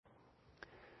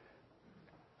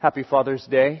Happy Father's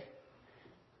Day.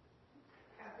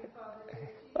 Happy Father's Day.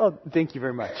 Oh, thank you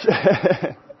very much.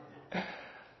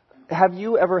 Have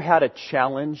you ever had a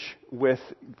challenge with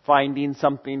finding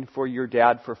something for your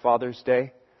dad for Father's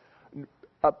Day?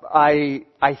 I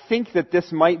think that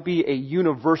this might be a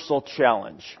universal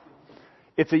challenge.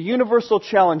 It's a universal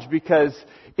challenge because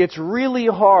it's really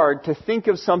hard to think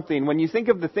of something. When you think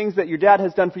of the things that your dad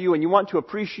has done for you and you want to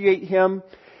appreciate him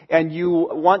and you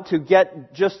want to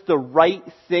get just the right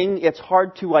thing, it's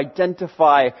hard to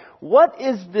identify what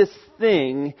is this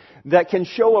thing that can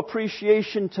show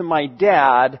appreciation to my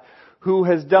dad who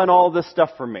has done all this stuff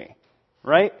for me,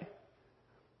 right?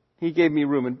 He gave me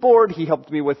room and board. He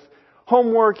helped me with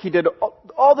homework. He did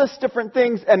all this different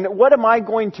things. And what am I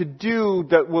going to do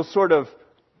that will sort of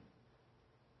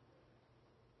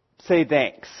say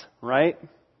thanks, right?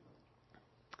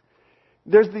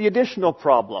 There's the additional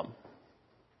problem.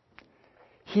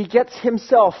 He gets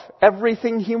himself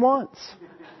everything he wants.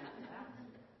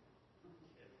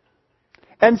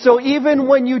 And so even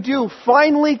when you do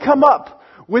finally come up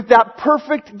with that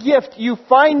perfect gift, you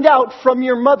find out from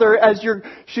your mother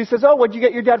she says, "Oh, what'd you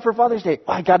get your dad for Father's Day?"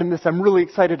 "Oh, I got him this. I'm really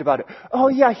excited about it." "Oh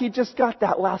yeah, he just got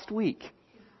that last week."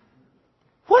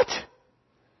 What?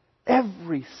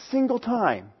 Every single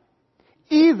time.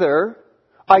 Either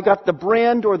I got the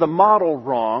brand or the model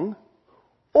wrong,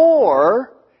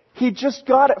 or he just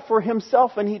got it for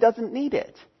himself and he doesn't need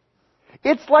it.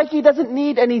 It's like he doesn't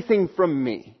need anything from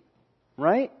me,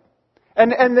 right?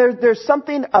 And there's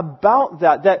something about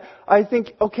that I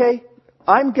think, okay,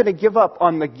 I'm going to give up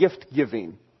on the gift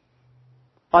giving,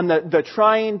 on the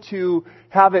trying to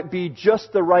have it be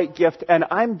just the right gift, and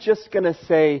I'm just going to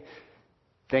say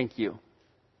thank you.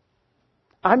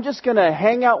 I'm just going to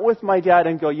hang out with my dad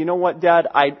and go, "You know what, Dad?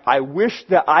 I wish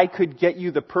that I could get you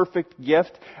the perfect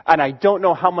gift, and I don't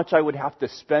know how much I would have to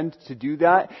spend to do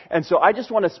that. And so I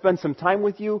just want to spend some time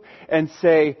with you and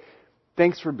say,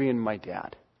 thanks for being my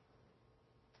dad."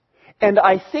 And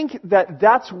I think that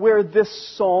that's where this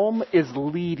psalm is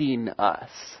leading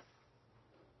us.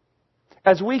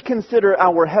 As we consider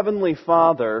our Heavenly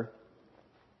Father,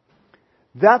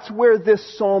 that's where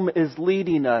this psalm is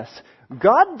leading us.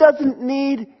 God doesn't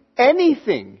need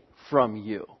anything from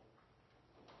you.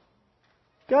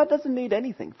 God doesn't need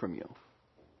anything from you.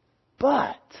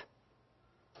 But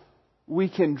we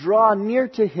can draw near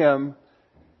to Him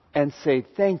and say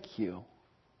thank you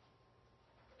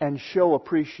and show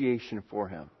appreciation for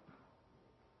Him.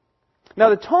 Now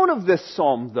the tone of this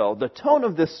psalm, though,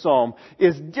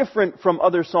 is different from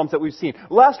other psalms that we've seen.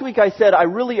 Last week I said I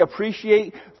really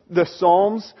appreciate the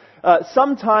Psalms.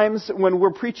 Sometimes when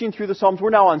we're preaching through the Psalms, we're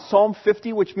now on Psalm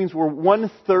 50, which means we're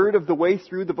 1/3 of the way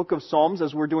through the book of Psalms,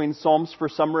 as we're doing Psalms for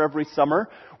Summer every summer.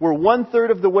 We're 1/3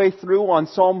 of the way through on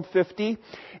Psalm 50.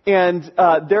 And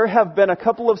there have been a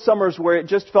couple of summers where it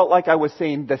just felt like I was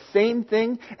saying the same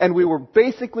thing, and we were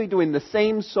basically doing the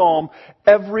same psalm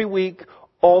every week,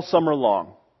 all summer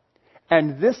long.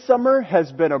 And this summer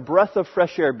has been a breath of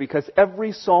fresh air because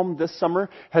every psalm this summer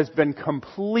has been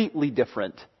completely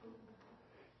different.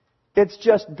 It's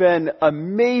just been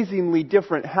amazingly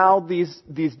different how these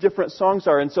different songs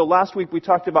are. And so last week we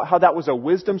talked about how that was a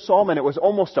wisdom psalm and it was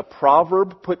almost a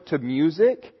proverb put to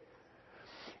music.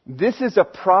 This is a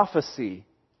prophecy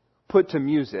put to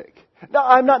music. Now,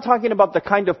 I'm not talking about the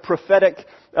kind of prophetic,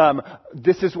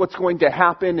 this is what's going to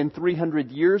happen in 300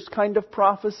 years kind of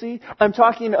prophecy. I'm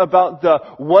talking about the,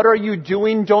 what are you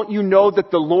doing? Don't you know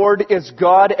that the Lord is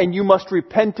God and you must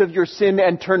repent of your sin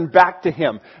and turn back to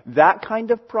Him? That kind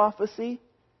of prophecy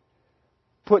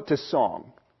put to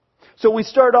song. So we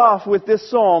start off with this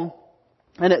psalm,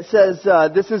 and it says,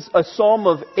 this is a psalm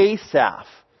of Asaph.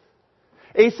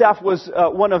 Asaph was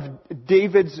one of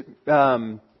David's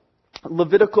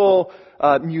Levitical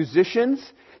musicians.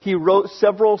 He wrote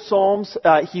several psalms.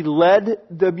 He led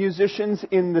the musicians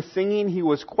in the singing. He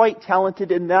was quite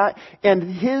talented in that. And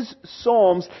his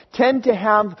psalms tend to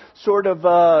have sort of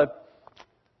a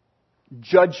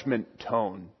judgment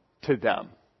tone to them.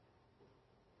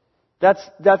 That's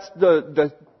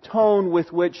the tone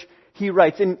with which he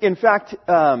writes. In fact,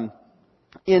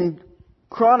 in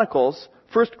Chronicles,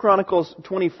 1 Chronicles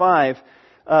 25,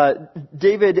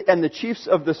 David and the chiefs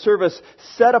of the service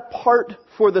set apart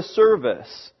for the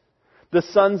service the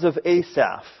sons of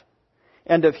Asaph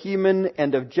and of Heman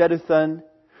and of Jeduthun,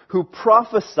 who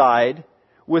prophesied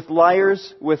with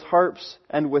lyres, with harps,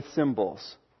 and with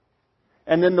cymbals.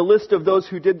 And then the list of those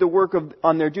who did the work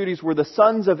on their duties were the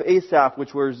sons of Asaph,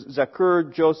 which were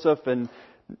Zakur, Joseph, and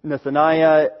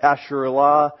Nethaniah,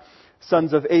 Asherlah,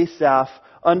 sons of Asaph,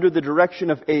 under the direction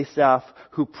of Asaph,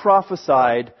 who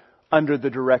prophesied under the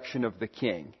direction of the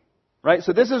king. Right?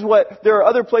 So this is what, there are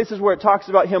other places where it talks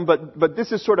about him, but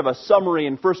this is sort of a summary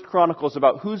in 1 Chronicles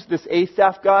about who's this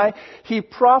Asaph guy. He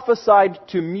prophesied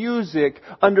to music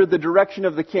under the direction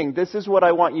of the king. This is what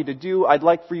I want you to do. I'd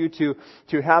like for you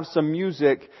to have some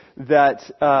music that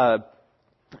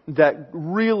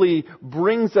really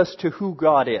brings us to who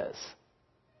God is.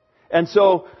 And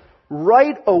so,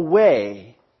 right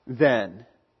away, then,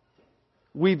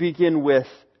 we begin with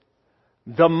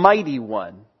the Mighty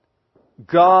One,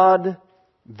 God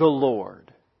the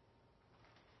Lord.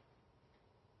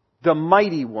 The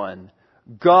Mighty One,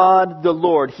 God the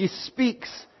Lord. He speaks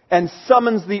and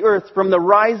summons the earth from the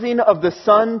rising of the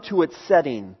sun to its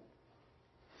setting.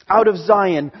 Out of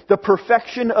Zion, the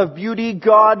perfection of beauty,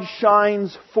 God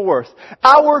shines forth.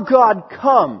 Our God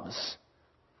comes.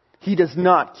 He does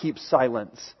not keep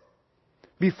silence.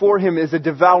 Before him is a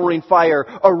devouring fire.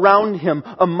 Around him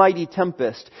a mighty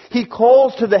tempest. He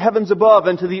calls to the heavens above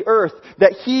and to the earth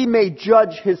that he may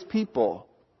judge his people.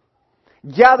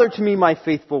 Gather to me my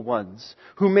faithful ones,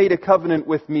 who made a covenant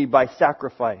with me by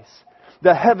sacrifice.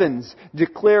 The heavens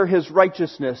declare his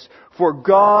righteousness, for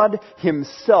God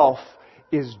himself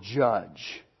is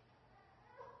judge.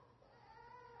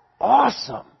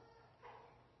 Awesome.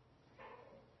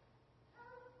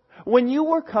 When you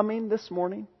were coming this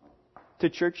morning, to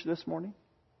church this morning,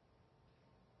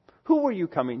 who were you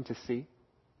coming to see?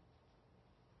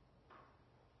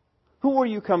 Who were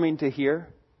you coming to hear?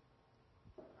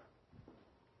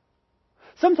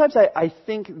 Sometimes I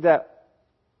think that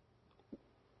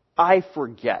I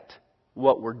forget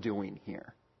what we're doing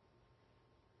here.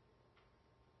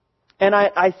 And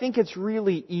I think it's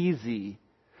really easy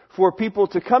for people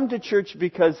to come to church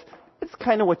because it's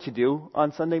kind of what you do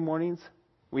on Sunday mornings.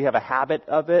 We have a habit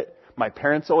of it. My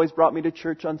parents always brought me to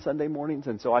church on Sunday mornings,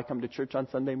 and so I come to church on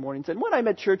Sunday mornings. And when I'm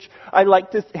at church, I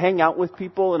like to hang out with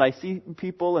people, and I see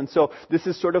people, and so this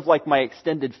is sort of like my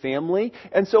extended family.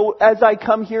 And so as I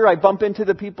come here, I bump into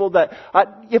the people that,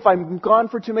 if I'm gone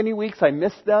for too many weeks, I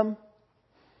miss them.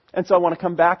 And so I want to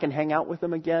come back and hang out with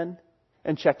them again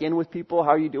and check in with people. How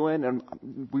are you doing?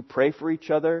 And we pray for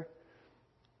each other.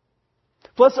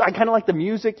 Plus, I kind of like the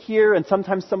music here, and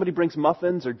sometimes somebody brings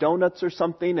muffins or donuts or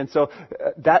something, and so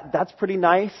that's pretty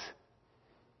nice.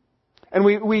 And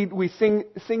we sing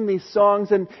these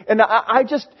songs, and I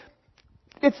just,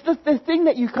 it's the thing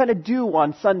that you kind of do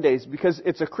on Sundays because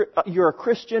you're a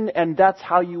Christian, and that's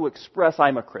how you express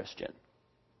I'm a Christian.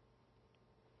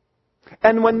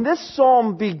 And when this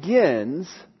psalm begins,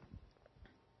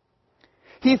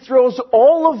 he throws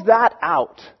all of that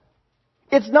out.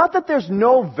 It's not that there's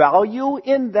no value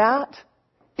in that.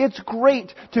 It's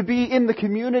great to be in the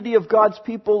community of God's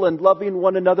people and loving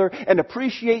one another and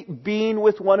appreciate being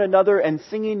with one another and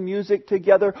singing music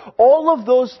together. All of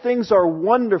those things are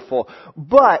wonderful.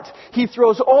 But he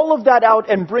throws all of that out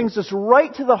and brings us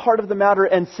right to the heart of the matter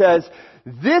and says,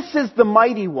 this is the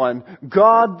Mighty One,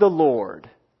 God the Lord.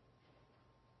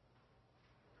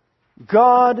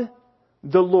 God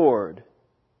the Lord.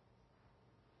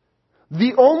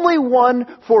 The only one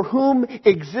for whom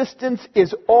existence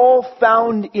is all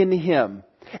found in him.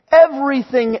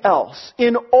 Everything else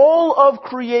in all of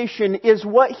creation is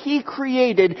what he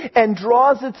created and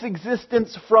draws its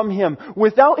existence from him.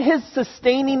 Without his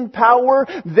sustaining power,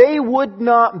 they would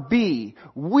not be.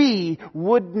 We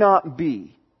would not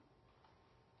be.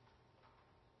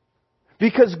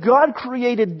 Because God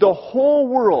created the whole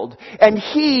world, and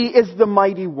he is the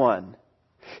Mighty One.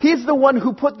 He's the one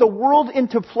who put the world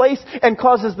into place and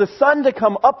causes the sun to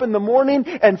come up in the morning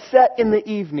and set in the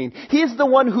evening. He's the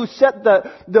one who set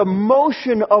the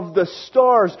motion of the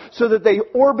stars so that they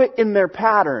orbit in their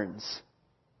patterns.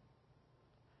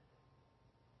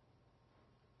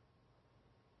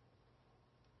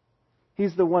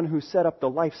 He's the one who set up the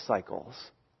life cycles.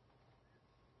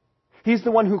 He's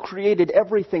the one who created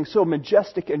everything so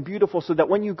majestic and beautiful so that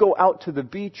when you go out to the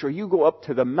beach or you go up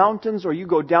to the mountains or you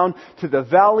go down to the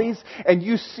valleys and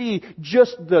you see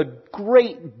just the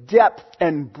great depth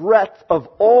and breadth of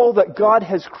all that God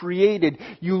has created,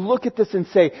 you look at this and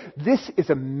say, this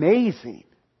is amazing.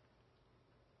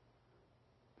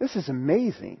 This is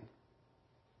amazing.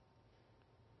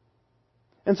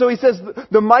 And so he says,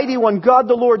 the Mighty One, God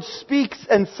the Lord, speaks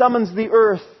and summons the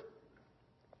earth.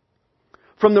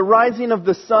 From the rising of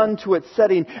the sun to its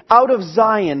setting, out of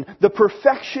Zion, the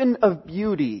perfection of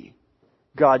beauty,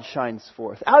 God shines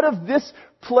forth. Out of this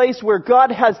place where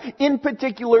God has in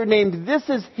particular named, this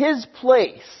is his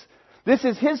place. This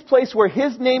is his place where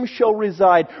his name shall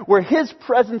reside, where his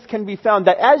presence can be found.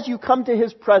 That as you come to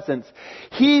his presence,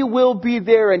 he will be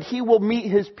there and he will meet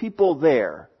his people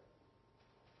there.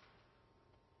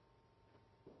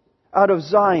 out of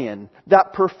Zion,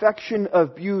 that perfection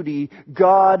of beauty,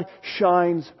 God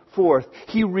shines forth.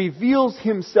 He reveals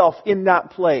Himself in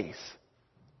that place.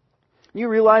 You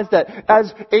realize that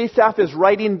as Asaph is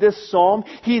writing this psalm,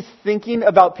 he's thinking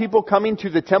about people coming to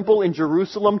the temple in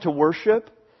Jerusalem to worship.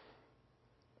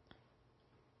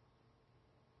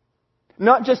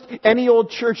 Not just any old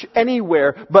church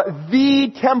anywhere, but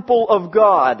the temple of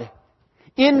God.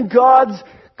 In God's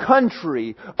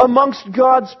country, amongst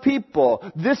God's people.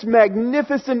 This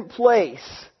magnificent place.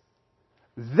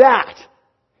 That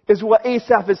is what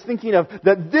Asaph is thinking of.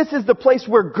 That this is the place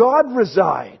where God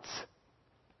resides.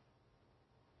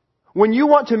 When you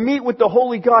want to meet with the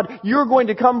Holy God, you're going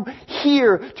to come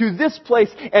here to this place,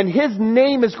 and His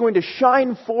name is going to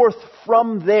shine forth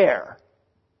from there.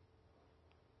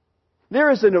 There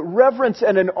is a reverence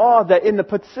and an awe that in the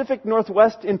Pacific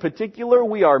Northwest in particular,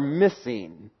 we are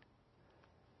missing.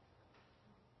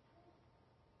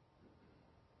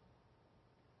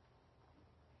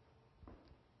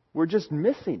 We're just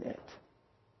missing it.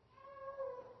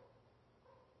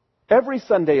 Every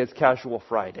Sunday is Casual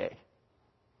Friday.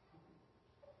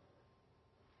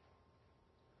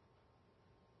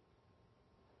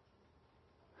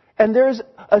 And there's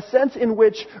a sense in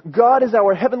which God is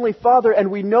our Heavenly Father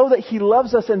and we know that He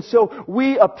loves us, and so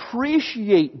we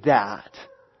appreciate that.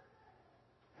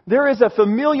 There is a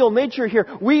familial nature here.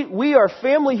 We are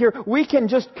family here. We can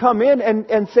just come in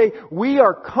and say we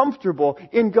are comfortable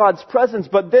in God's presence.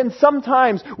 But then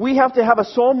sometimes we have to have a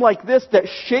psalm like this that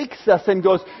shakes us and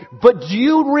goes, but do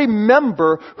you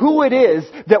remember who it is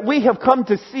that we have come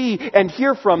to see and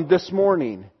hear from this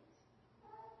morning?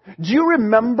 Do you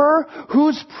remember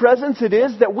whose presence it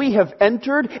is that we have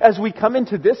entered as we come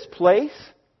into this place?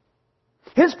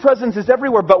 His presence is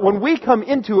everywhere, but when we come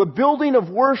into a building of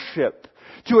worship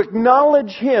to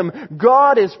acknowledge Him,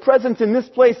 God is present in this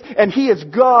place, and He is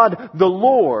God the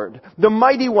Lord, the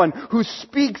mighty one who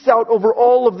speaks out over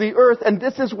all of the earth. And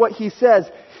this is what He says.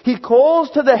 He calls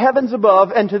to the heavens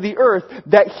above and to the earth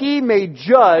that He may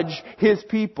judge His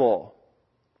people.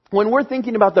 When we're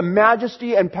thinking about the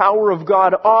majesty and power of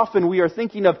God, often we are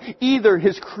thinking of either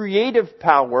His creative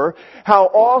power, how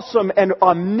awesome and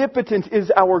omnipotent is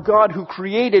our God who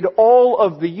created all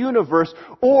of the universe,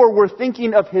 or we're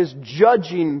thinking of His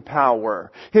judging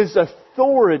power, His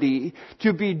authority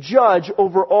to be judge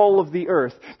over all of the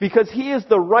earth. Because He is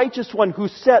the righteous one who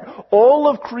set all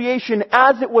of creation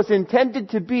as it was intended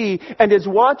to be and is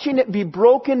watching it be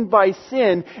broken by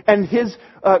sin and His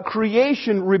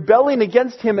creation rebelling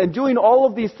against Him and doing all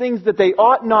of these things that they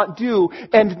ought not do.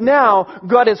 And now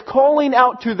God is calling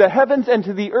out to the heavens and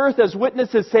to the earth as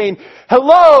witnesses saying,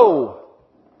 hello!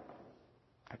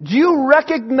 Do you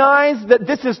recognize that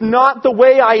this is not the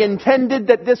way I intended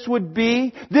that this would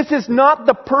be? This is not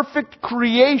the perfect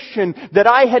creation that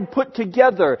I had put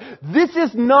together. This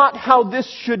is not how this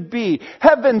should be.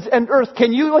 Heavens and earth,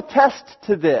 can you attest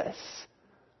to this?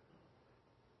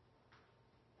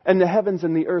 And the heavens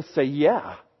and the earth say,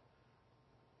 yeah.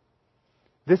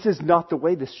 This is not the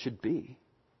way this should be.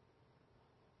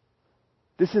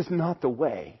 This is not the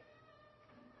way.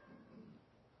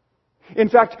 In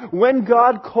fact, when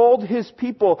God called His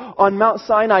people on Mount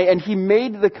Sinai and He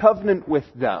made the covenant with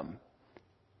them,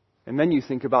 and then you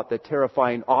think about the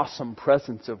terrifying, awesome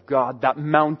presence of God, that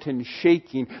mountain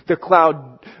shaking, the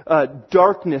cloud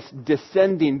darkness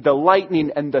descending, the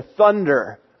lightning and the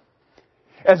thunder.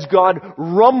 As God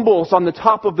rumbles on the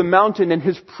top of the mountain and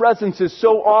His presence is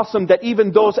so awesome that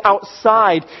even those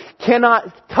outside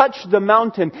cannot touch the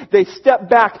mountain. They step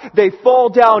back, they fall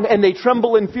down, and they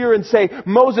tremble in fear and say,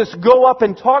 Moses, go up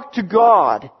and talk to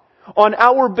God on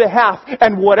our behalf,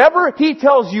 and whatever He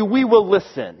tells you, we will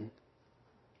listen.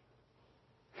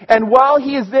 And while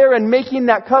He is there and making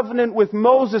that covenant with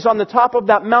Moses on the top of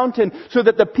that mountain so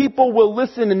that the people will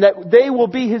listen and that they will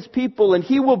be His people and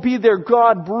He will be their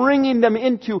God, bringing them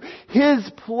into His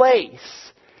place,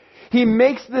 He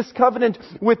makes this covenant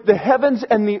with the heavens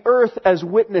and the earth as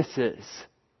witnesses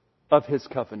of His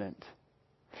covenant.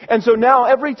 And so now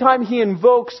every time He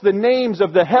invokes the names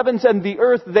of the heavens and the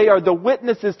earth, they are the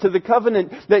witnesses to the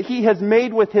covenant that He has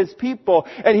made with His people.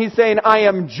 And He's saying, I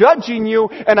am judging you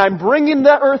and I'm bringing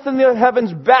the earth and the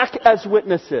heavens back as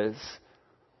witnesses.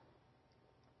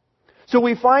 So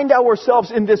we find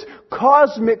ourselves in this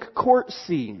cosmic court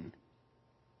scene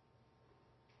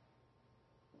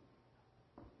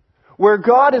where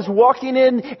God is walking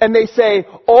in and they say,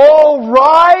 all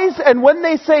rise. And when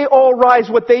they say all rise,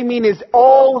 what they mean is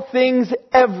all things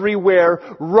everywhere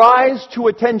rise to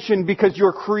attention because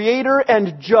your Creator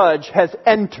and Judge has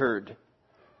entered.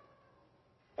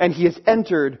 And He has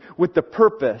entered with the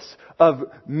purpose of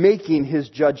making His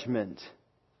judgment.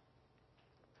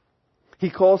 He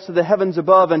calls to the heavens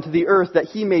above and to the earth that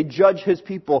He may judge His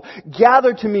people.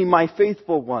 Gather to me my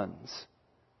faithful ones,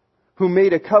 who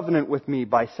made a covenant with me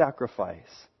by sacrifice.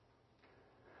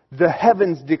 The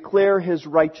heavens declare His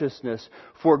righteousness,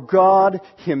 for God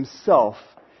Himself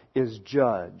is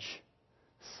judge.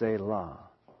 Selah.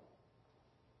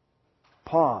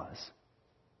 Pause.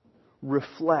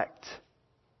 Reflect.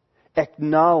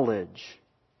 Acknowledge.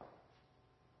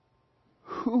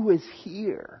 Who is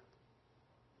here?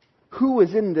 Who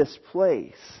is in this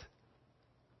place?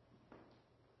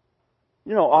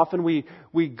 You know, often we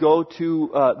go to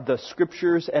the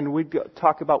Scriptures and we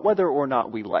talk about whether or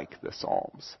not we like the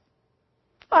Psalms.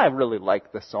 I really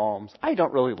like the Psalms. I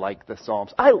don't really like the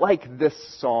Psalms. I like this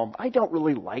Psalm. I don't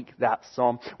really like that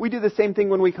Psalm. We do the same thing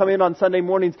when we come in on Sunday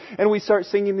mornings and we start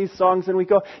singing these songs and we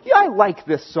go, yeah, I like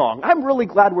this song. I'm really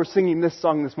glad we're singing this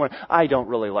song this morning. I don't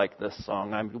really like this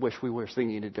song. I wish we were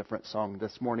singing a different song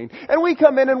this morning. And we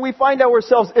come in and we find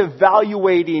ourselves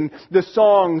evaluating the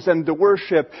songs and the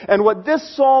worship. And what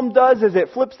this Psalm does is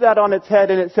it flips that on its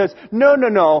head and it says,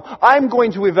 no, I'm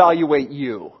going to evaluate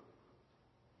you.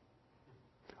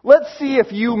 Let's see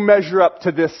if you measure up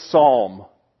to this psalm.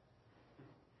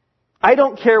 I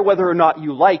don't care whether or not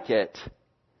you like it.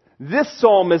 This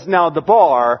psalm is now the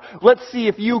bar. Let's see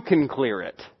if you can clear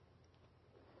it.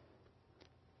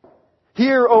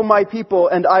 Hear, O my people,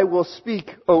 and I will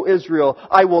speak, O Israel.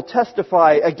 I will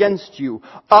testify against you.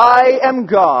 I am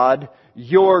God,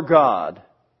 your God.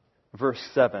 Verse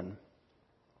 7.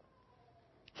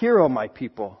 Hear, O my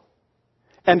people.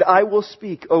 And I will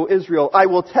speak, O Israel, I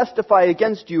will testify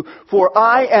against you, for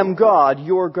I am God,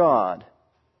 your God.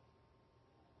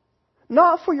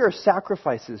 Not for your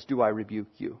sacrifices do I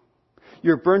rebuke you.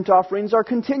 Your burnt offerings are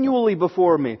continually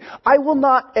before me. I will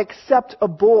not accept a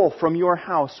bull from your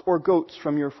house or goats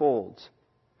from your folds.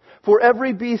 For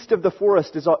every beast of the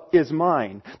forest is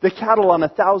mine, the cattle on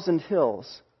 1,000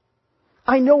 hills.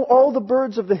 I know all the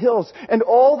birds of the hills, and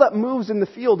all that moves in the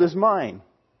field is mine.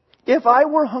 If I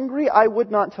were hungry, I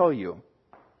would not tell you.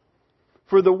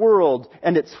 For the world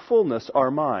and its fullness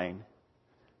are mine.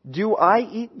 Do I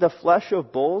eat the flesh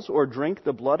of bulls or drink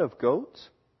the blood of goats?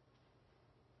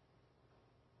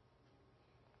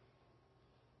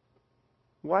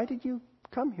 Why did you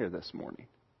come here this morning?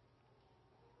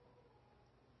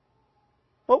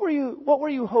 What were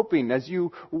you hoping as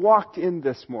you walked in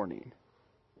this morning?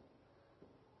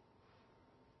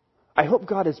 I hope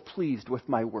God is pleased with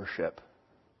my worship.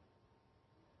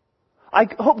 I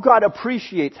hope God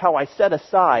appreciates how I set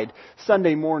aside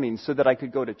Sunday mornings so that I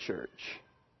could go to church.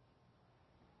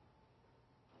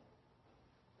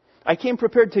 I came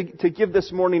prepared to give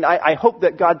this morning. I hope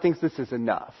that God thinks this is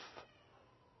enough.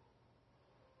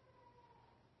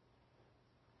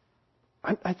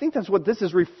 I think that's what this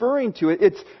is referring to.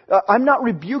 I'm not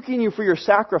rebuking you for your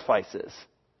sacrifices,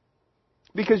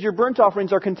 because your burnt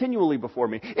offerings are continually before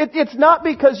me. It's not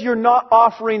because you're not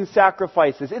offering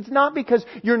sacrifices. It's not because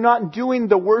you're not doing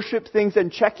the worship things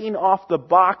and checking off the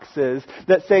boxes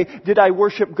that say, did I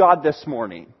worship God this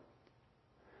morning?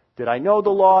 Did I know the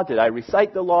law? Did I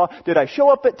recite the law? Did I show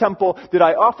up at temple? Did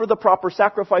I offer the proper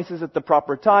sacrifices at the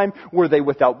proper time? Were they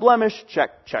without blemish?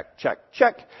 Check, check, check,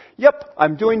 check. Yep,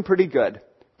 I'm doing pretty good.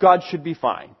 God should be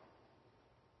fine.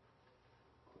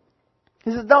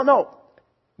 He says, no.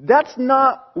 That's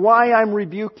not why I'm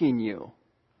rebuking you.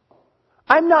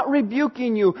 I'm not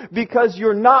rebuking you because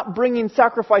you're not bringing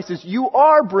sacrifices. You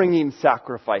are bringing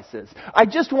sacrifices. I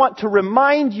just want to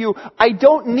remind you, I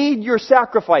don't need your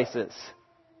sacrifices.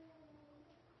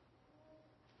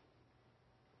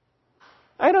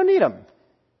 I don't need them.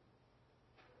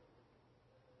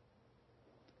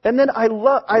 And then I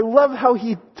love how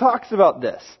he talks about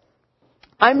this.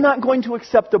 I'm not going to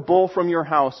accept a bull from your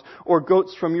house or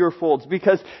goats from your folds,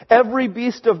 because every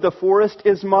beast of the forest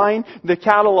is mine, the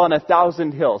cattle on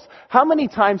 1,000 hills. How many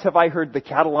times have I heard the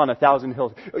cattle on 1,000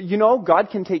 hills? You know,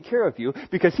 God can take care of you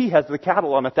because He has the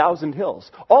cattle on 1,000 hills.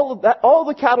 All of that, all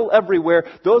the cattle everywhere,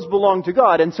 those belong to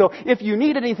God. And so if you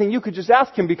need anything, you could just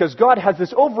ask Him, because God has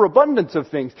this overabundance of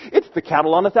things. It's the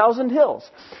cattle on 1,000 hills.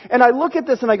 And I look at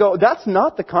this and I go, that's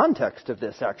not the context of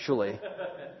this, actually.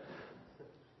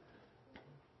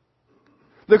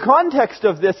 The context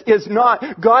of this is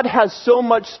not, God has so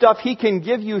much stuff, He can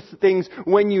give you things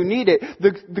when you need it.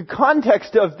 The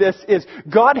context of this is,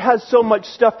 God has so much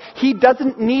stuff, He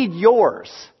doesn't need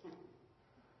yours.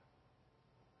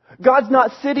 God's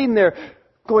not sitting there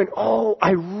going, oh,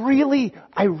 I really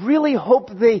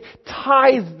hope they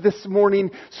tithe this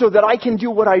morning so that I can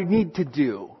do what I need to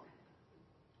do.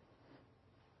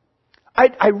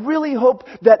 I really hope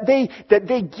that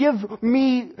they give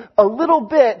me a little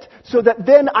bit so that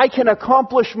then I can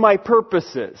accomplish my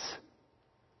purposes.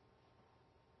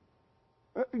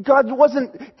 God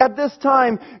wasn't at this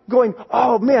time going,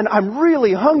 oh man, I'm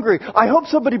really hungry. I hope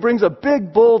somebody brings a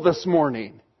big bowl this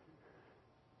morning,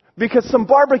 because some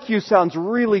barbecue sounds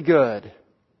really good.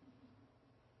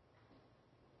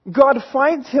 God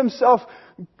finds himself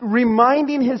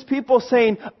reminding his people,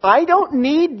 saying, I don't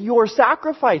need your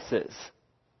sacrifices.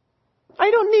 I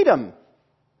don't need them.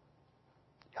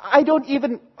 I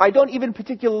don't even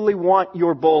particularly want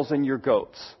your bulls and your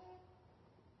goats.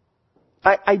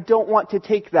 I don't want to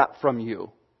take that from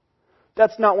you.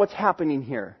 That's not what's happening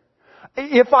here.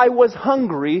 If I was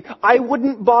hungry, I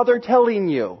wouldn't bother telling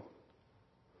you.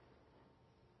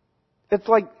 It's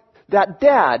like that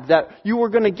dad that you were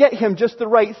going to get him just the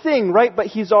right thing, right? But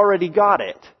he's already got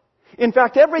it. In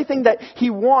fact, everything that he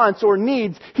wants or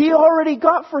needs, he already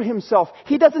got for himself.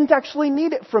 He doesn't actually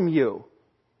need it from you.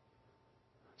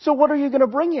 So what are you going to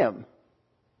bring him?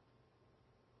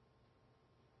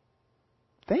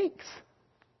 Thanks.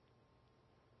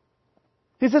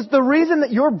 He says, the reason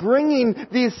that you're bringing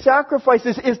these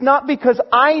sacrifices is not because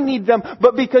I need them,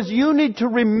 but because you need to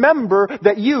remember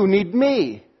that you need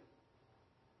me.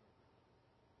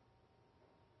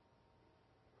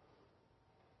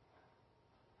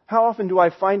 How often do I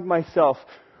find myself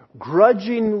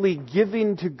grudgingly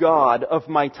giving to God of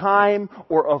my time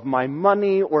or of my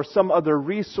money or some other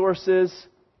resources?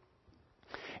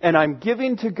 And I'm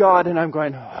giving to God and I'm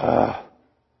going,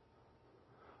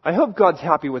 I hope God's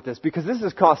happy with this because this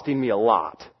is costing me a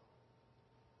lot.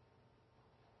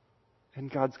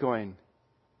 And God's going,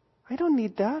 I don't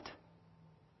need that.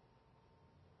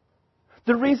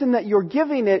 The reason that you're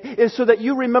giving it is so that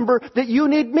you remember that you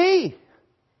need me.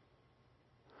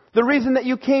 The reason that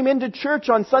you came into church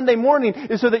on Sunday morning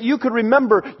is so that you could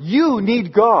remember you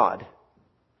need God.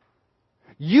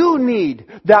 You need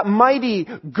that mighty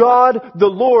God, the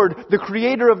Lord, the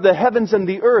creator of the heavens and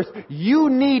the earth. You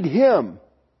need Him.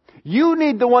 You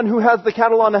need the one who has the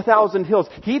cattle on 1,000 hills.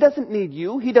 He doesn't need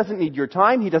you. He doesn't need your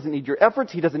time. He doesn't need your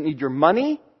efforts. He doesn't need your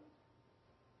money.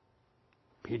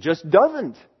 He just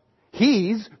doesn't.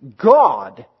 He's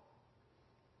God.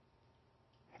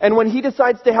 And when He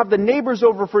decides to have the neighbors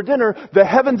over for dinner, the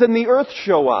heavens and the earth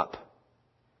show up.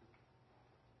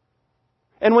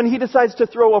 And when He decides to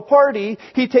throw a party,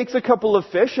 He takes a couple of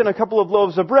fish and a couple of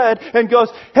loaves of bread and goes,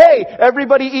 hey,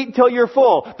 everybody eat till you're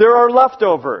full. There are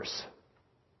leftovers.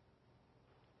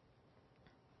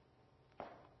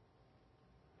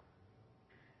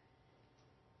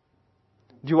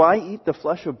 Do I eat the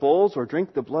flesh of bulls or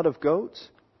drink the blood of goats?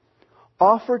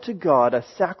 Offer to God a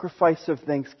sacrifice of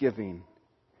thanksgiving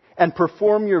and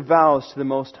perform your vows to the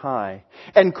Most High,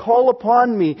 and call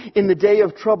upon me in the day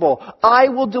of trouble. I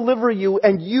will deliver you,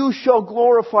 and you shall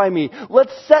glorify me.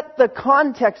 Let's set the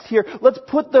context here. Let's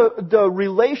put the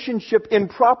relationship in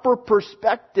proper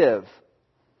perspective.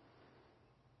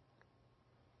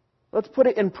 Let's put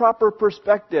it in proper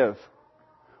perspective.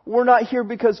 We're not here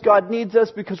because God needs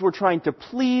us, because we're trying to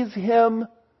please Him,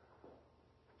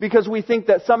 because we think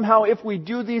that somehow if we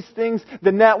do these things,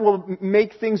 then that will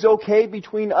make things okay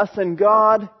between us and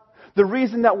God. The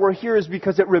reason that we're here is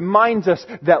because it reminds us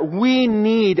that we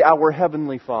need our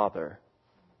Heavenly Father.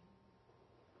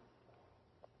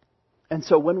 And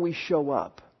so when we show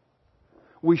up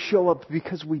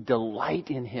because we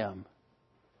delight in Him,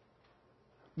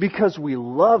 because we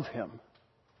love Him.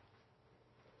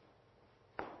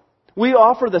 We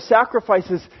offer the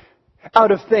sacrifices out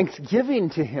of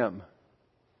thanksgiving to Him.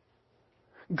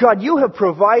 God, you have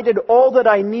provided all that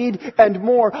I need and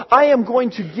more. I am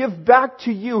going to give back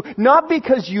to you, not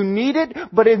because you need it,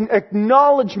 but in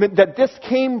acknowledgement that this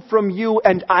came from you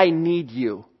and I need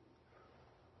you.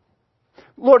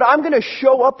 Lord, I'm going to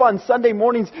show up on Sunday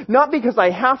mornings, not because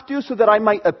I have to so that I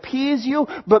might appease you,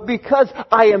 but because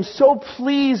I am so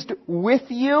pleased with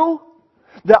you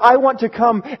that I want to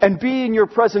come and be in your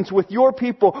presence with your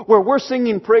people where we're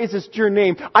singing praises to your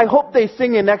name. I hope they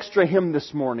sing an extra hymn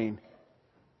this morning.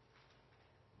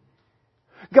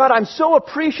 God, I'm so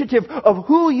appreciative of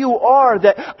who you are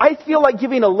that I feel like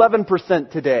giving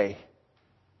 11% today.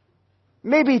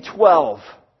 Maybe 12.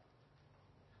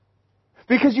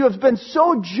 Because you have been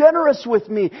so generous with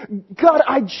me. God,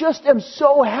 I just am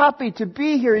so happy to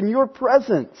be here in your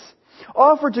presence.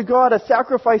 Offer to God a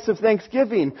sacrifice of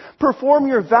thanksgiving. Perform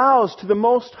your vows to the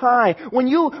Most High. When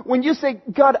you say,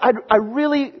 God,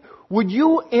 would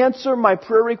you answer my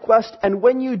prayer request? And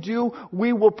when you do,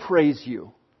 we will praise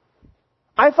you.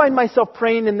 I find myself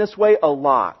praying in this way a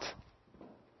lot.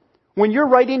 When you're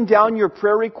writing down your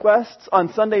prayer requests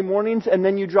on Sunday mornings and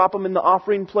then you drop them in the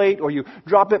offering plate or you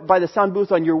drop it by the sound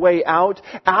booth on your way out,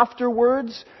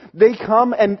 afterwards they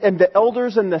come and the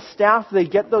elders and the staff, they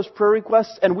get those prayer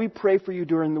requests and we pray for you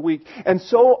during the week. And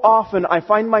so often I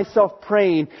find myself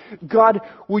praying, God,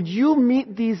 would you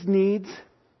meet these needs?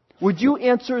 Would you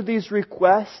answer these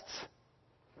requests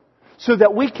so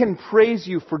that we can praise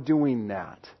you for doing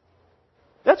that?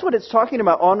 That's what it's talking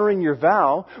about, honoring your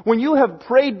vow. When you have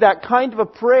prayed that kind of a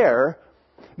prayer,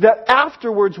 that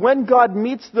afterwards, when God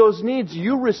meets those needs,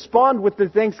 you respond with the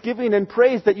thanksgiving and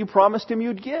praise that you promised Him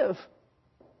you'd give.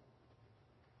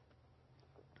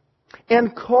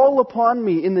 And call upon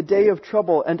me in the day of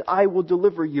trouble, and I will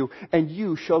deliver you, and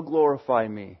you shall glorify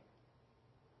me.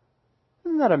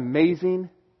 Isn't that amazing?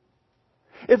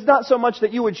 It's not so much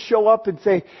that you would show up and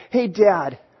say, hey,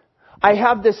 Dad, I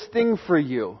have this thing for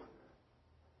you.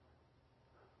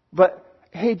 But,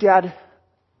 hey, Dad,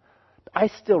 I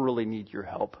still really need your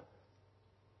help.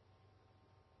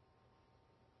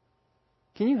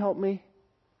 Can you help me?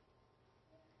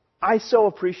 I so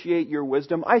appreciate your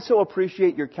wisdom. I so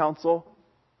appreciate your counsel.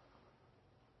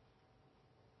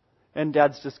 And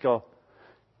dads just go,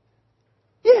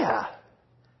 yeah,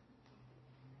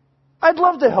 I'd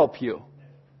love to help you.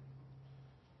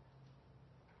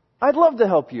 I'd love to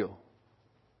help you.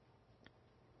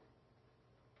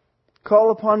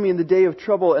 Call upon me in the day of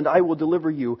trouble, and I will deliver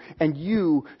you, and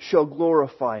you shall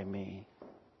glorify me.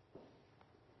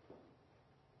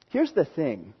 Here's the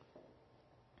thing.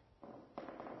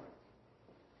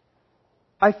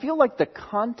 I feel like the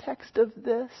context of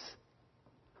this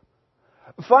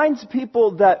finds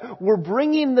people that were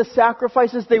bringing the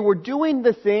sacrifices, they were doing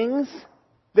the things,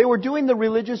 they were doing the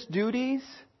religious duties,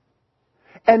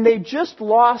 and they just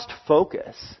lost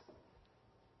focus.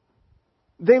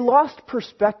 They lost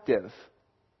perspective.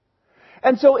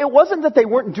 And so it wasn't that they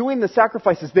weren't doing the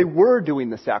sacrifices. They were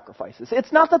doing the sacrifices.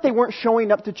 It's not that they weren't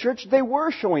showing up to church. They were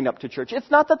showing up to church.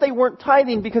 It's not that they weren't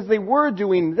tithing because they were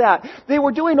doing that. They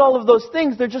were doing all of those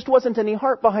things. There just wasn't any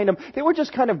heart behind them. They were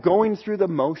just kind of going through the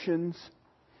motions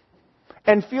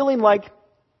and feeling like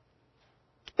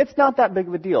it's not that big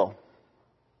of a deal.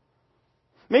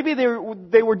 Maybe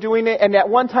they were doing it, and at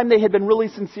one time they had been really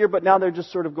sincere, but now they're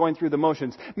just sort of going through the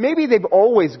motions. Maybe they've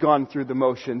always gone through the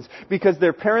motions because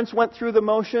their parents went through the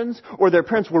motions, or their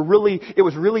parents it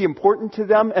was really important to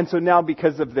them, and so now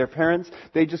because of their parents,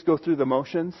 they just go through the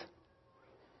motions.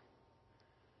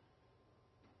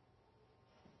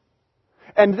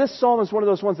 And this psalm is one of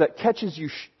those ones that catches you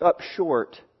up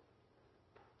short.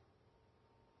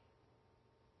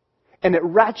 And it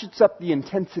ratchets up the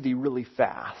intensity really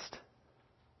fast.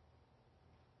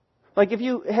 Like if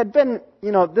you had been,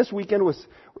 this weekend was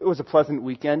a pleasant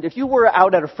weekend. If you were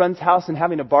out at a friend's house and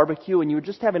having a barbecue and you were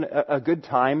just having a good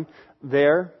time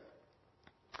there,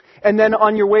 and then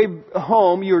on your way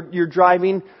home, you're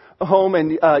driving home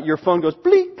and your phone goes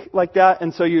bleep like that,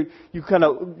 and so you kind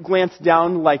of glance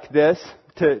down like this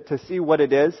to see what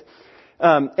it is,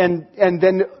 and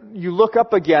then you look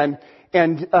up again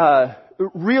and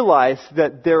realize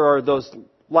that there are those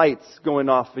lights going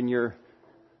off in your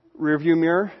rearview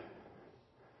mirror.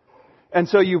 And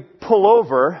so you pull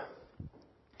over,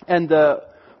 and the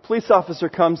police officer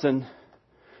comes and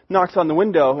knocks on the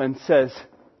window and says,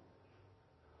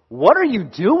 "What are you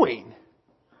doing?"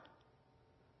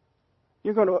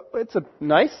 You're going, "It's a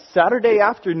nice Saturday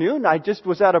afternoon. I just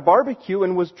was at a barbecue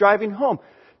and was driving home."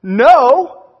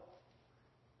 No,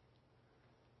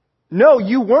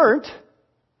 you weren't.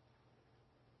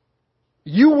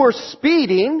 You were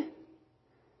speeding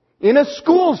in a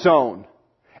school zone.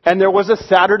 And there was a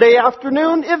Saturday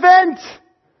afternoon event.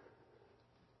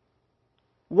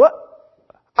 What?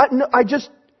 And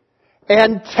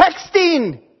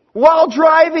texting while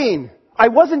driving. I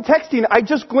wasn't texting. I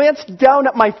just glanced down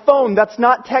at my phone. That's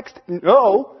not text.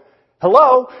 No.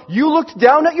 Hello? You looked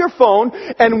down at your phone,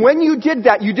 and when you did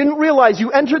that, you didn't realize you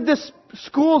entered this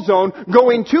school zone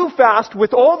going too fast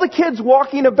with all the kids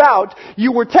walking about.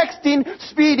 You were texting,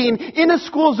 speeding in a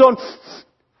school zone.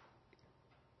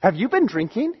 Have you been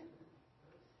drinking?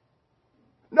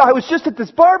 No, I was just at this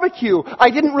barbecue.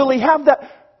 I didn't really have that.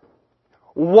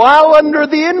 While under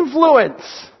the influence.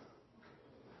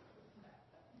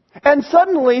 And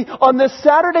suddenly, on this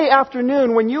Saturday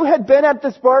afternoon, when you had been at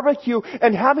this barbecue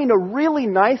and having a really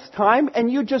nice time,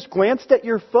 and you just glanced at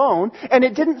your phone, and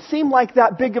it didn't seem like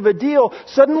that big of a deal,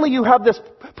 suddenly you have this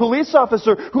police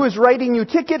officer who is writing you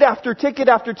ticket after ticket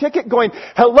after ticket going,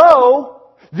 "Hello?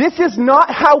 This is not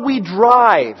how we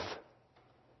drive.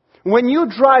 When you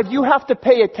drive, you have to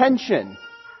pay attention."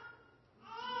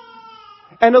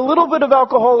 And a little bit of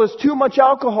alcohol is too much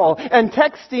alcohol. And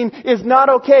texting is not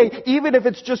okay, even if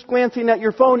it's just glancing at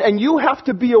your phone. And you have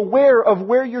to be aware of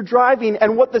where you're driving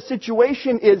and what the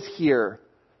situation is here.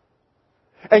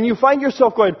 And you find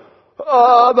yourself going,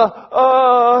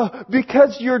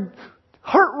 because your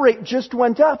heart rate just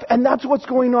went up. And that's what's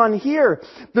going on here.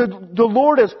 The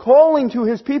Lord is calling to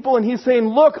His people and He's saying,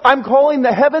 look, I'm calling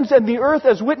the heavens and the earth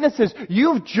as witnesses.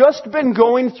 You've just been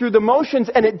going through the motions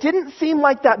and it didn't seem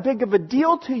like that big of a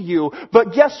deal to you.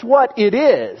 But guess what? It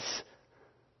is.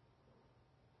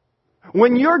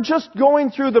 When you're just going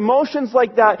through the motions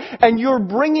like that and you're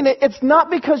bringing it, it's not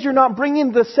because you're not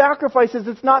bringing the sacrifices.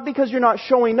 It's not because you're not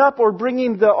showing up or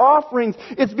bringing the offerings.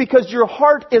 It's because your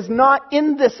heart is not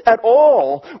in this at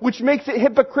all, which makes it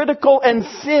hypocritical and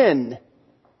sin.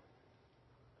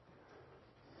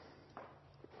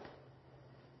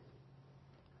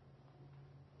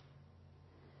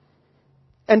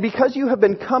 And because you have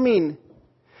been coming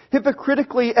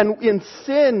hypocritically and in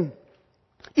sin,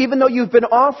 even though you've been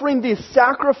offering these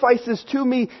sacrifices to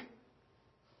me,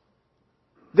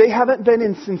 they haven't been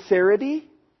in sincerity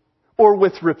or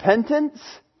with repentance.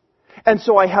 And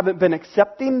so I haven't been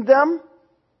accepting them.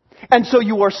 And so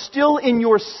you are still in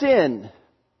your sin.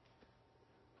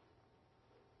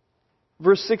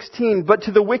 Verse 16, but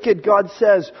to the wicked God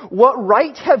says, what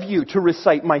right have you to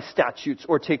recite my statutes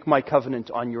or take my covenant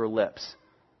on your lips?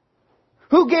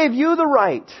 Who gave you the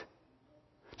right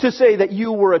to say that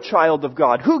you were a child of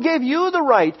God? Who gave you the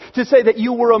right to say that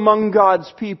you were among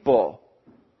God's people?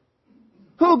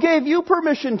 Who gave you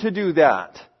permission to do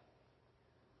that?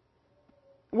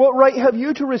 What right have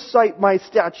you to recite my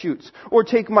statutes or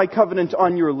take my covenant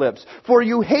on your lips? For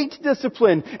you hate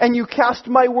discipline and you cast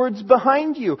my words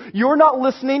behind you. You're not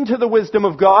listening to the wisdom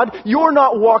of God. You're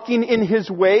not walking in His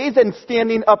ways and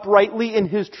standing uprightly in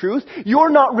His truth. You're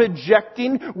not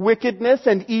rejecting wickedness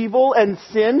and evil and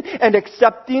sin and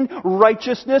accepting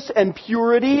righteousness and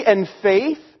purity and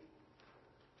faith.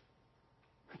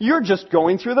 You're just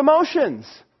going through the motions.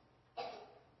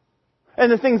 And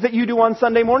the things that you do on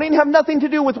Sunday morning have nothing to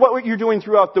do with what you're doing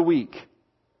throughout the week.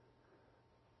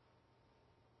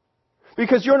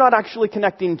 Because you're not actually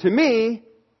connecting to me.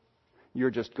 You're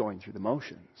just going through the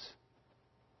motions.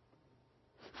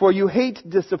 For you hate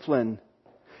discipline,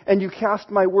 and you cast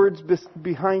my words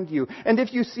behind you. And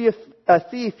if you see a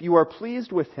thief, you are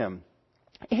pleased with him.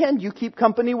 And you keep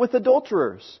company with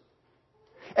adulterers.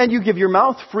 And you give your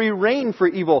mouth free rein for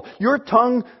evil. Your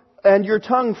tongue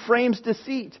frames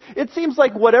deceit. It seems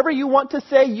like whatever you want to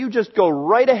say, you just go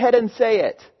right ahead and say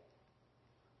it.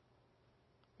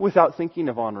 Without thinking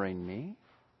of honoring me.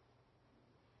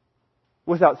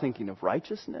 Without thinking of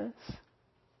righteousness.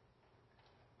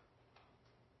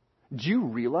 Do you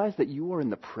realize that you are in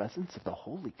the presence of the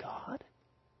Holy God?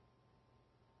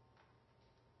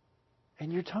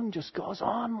 And your tongue just goes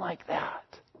on like that.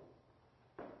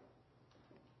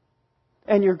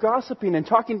 And you're gossiping and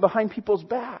talking behind people's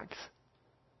backs.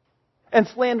 And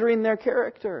slandering their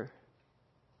character.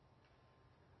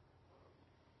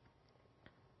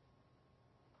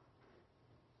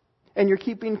 And you're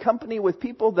keeping company with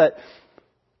people that,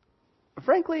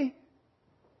 frankly,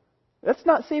 that's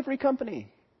not savory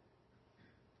company.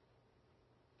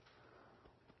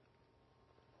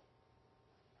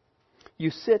 You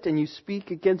sit and you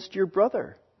speak against your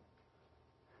brother.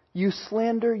 You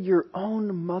slander your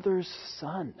own mother's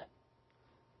son.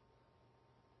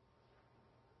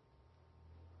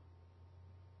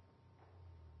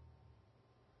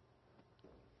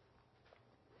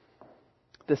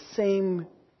 The same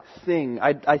thing.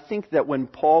 I think that when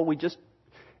Paul, we just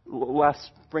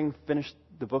last spring finished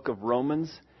the book of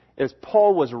Romans. As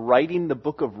Paul was writing the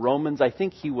book of Romans, I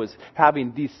think he was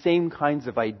having these same kinds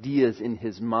of ideas in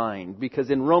his mind. Because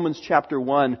in Romans chapter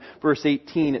 1, verse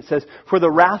 18, it says, for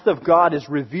the wrath of God is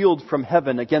revealed from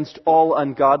heaven against all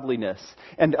ungodliness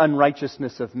and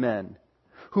unrighteousness of men,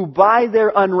 who by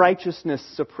their unrighteousness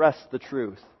suppress the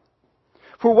truth.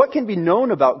 For what can be known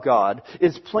about God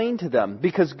is plain to them,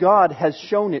 because God has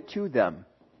shown it to them.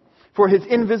 For His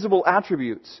invisible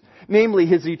attributes, namely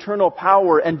His eternal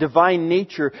power and divine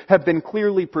nature, have been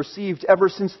clearly perceived ever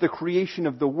since the creation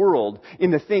of the world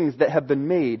in the things that have been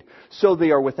made, so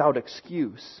they are without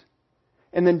excuse.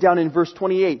 And then down in verse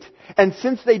 28, and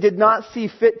since they did not see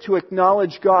fit to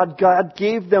acknowledge God, God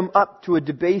gave them up to a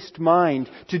debased mind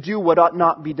to do what ought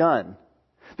not be done.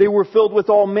 They were filled with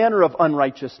all manner of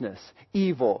unrighteousness,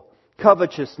 evil,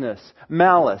 covetousness,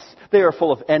 malice. They are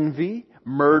full of envy,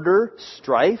 murder,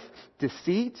 strife,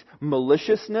 deceit,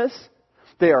 maliciousness.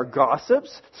 They are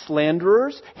gossips,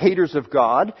 slanderers, haters of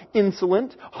God,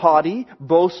 insolent, haughty,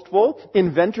 boastful,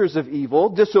 inventors of evil,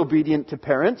 disobedient to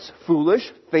parents,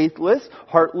 foolish, faithless,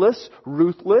 heartless,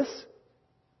 ruthless.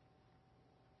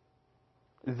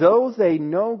 Though they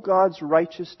know God's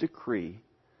righteous decree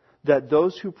that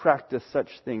those who practice such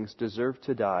things deserve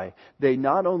to die, they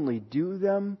not only do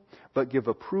them, but give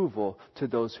approval to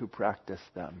those who practice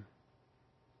them.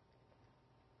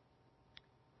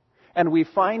 And we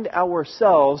find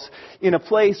ourselves in a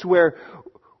place where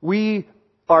we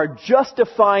are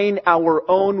justifying our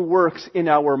own works in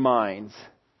our minds.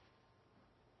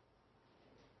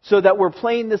 So that we're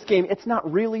playing this game. It's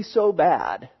not really so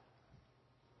bad.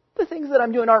 The things that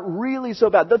I'm doing aren't really so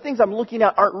bad. The things I'm looking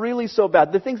at aren't really so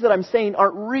bad. The things that I'm saying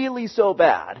aren't really so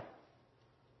bad.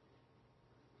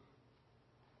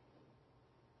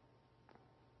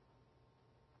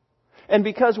 And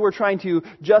because we're trying to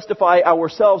justify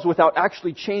ourselves without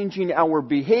actually changing our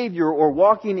behavior or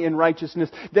walking in righteousness,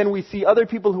 then we see other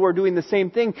people who are doing the same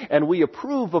thing and we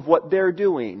approve of what they're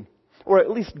doing. Or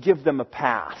at least give them a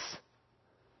pass.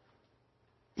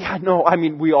 Yeah, no, I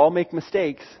mean, we all make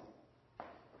mistakes.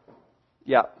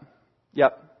 Yep.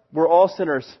 We're all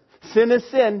sinners. Sin is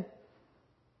sin.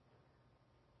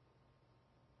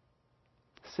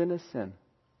 Sin is sin.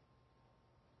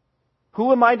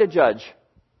 Who am I to judge?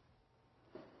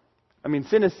 I mean,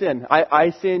 sin is sin. I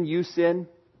sin, you sin.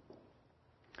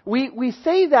 We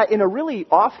say that in a really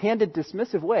offhanded,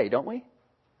 dismissive way, don't we?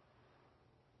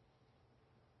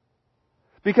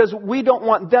 Because we don't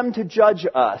want them to judge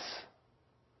us.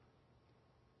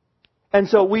 And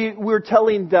so we're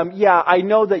telling them, yeah, I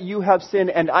know that you have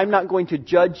sin and I'm not going to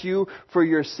judge you for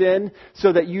your sin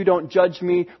so that you don't judge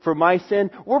me for my sin.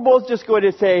 We're both just going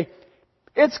to say,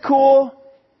 it's cool.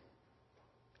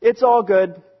 It's all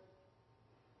good.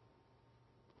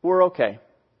 We're okay.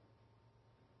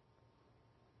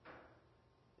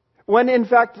 When in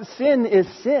fact sin is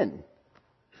sin.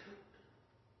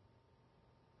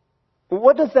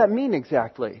 What does that mean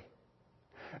exactly?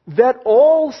 That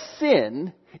all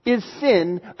sin is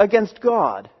sin against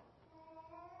God.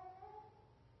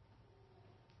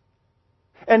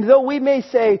 And though we may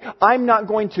say, I'm not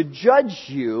going to judge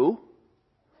you,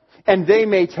 and they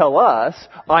may tell us,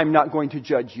 I'm not going to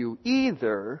judge you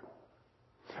either,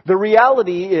 the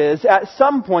reality is, at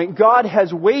some point, God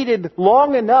has waited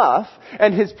long enough,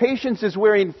 and His patience is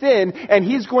wearing thin, and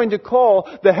He's going to call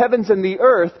the heavens and the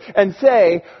earth and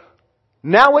say,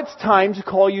 now it's time to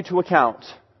call you to account.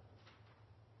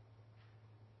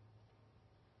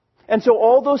 And so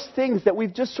all those things that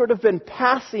we've just sort of been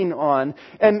passing on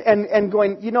and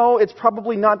going, it's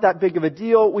probably not that big of a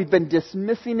deal. We've been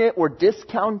dismissing it or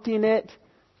discounting it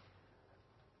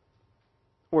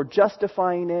or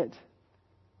justifying it.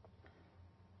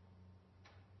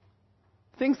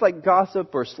 Things like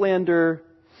gossip or slander,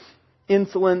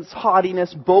 insolence,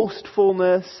 haughtiness,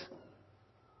 boastfulness,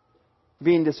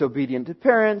 being disobedient to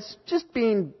parents, just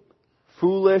being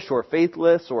foolish or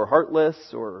faithless or heartless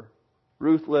or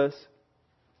ruthless.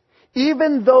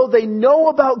 Even though they know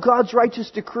about God's righteous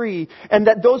decree and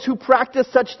that those who practice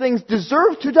such things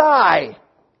deserve to die,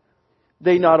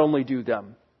 they not only do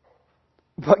them,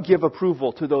 but give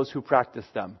approval to those who practice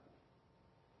them.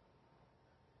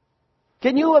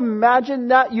 Can you imagine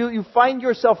that? You find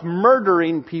yourself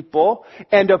murdering people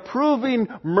and approving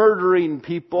murdering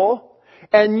people,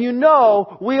 and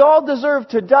we all deserve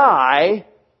to die,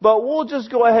 but we'll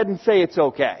just go ahead and say it's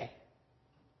okay.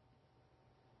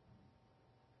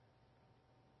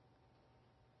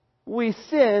 We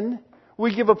sin,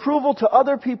 we give approval to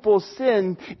other people's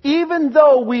sin, even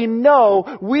though we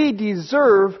know we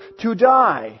deserve to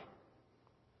die.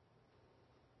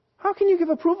 How can you give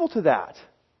approval to that?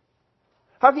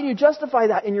 How can you justify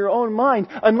that in your own mind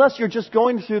unless you're just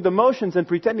going through the motions and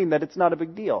pretending that it's not a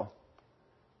big deal?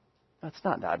 That's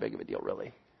not that big of a deal,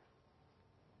 really.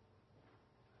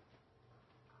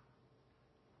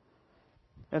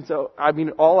 And so,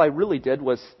 all I really did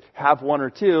was have one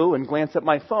or two and glance at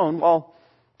my phone while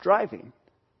driving.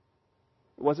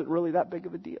 It wasn't really that big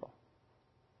of a deal.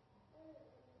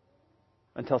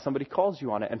 Until somebody calls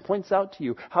you on it and points out to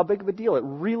you how big of a deal it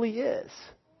really is.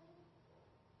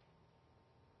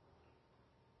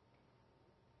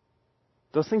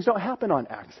 Those things don't happen on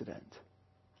accident.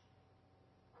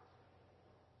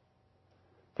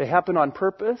 They happen on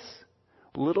purpose,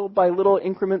 little by little,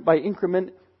 increment by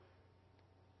increment,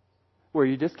 where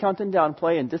you discount and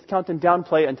downplay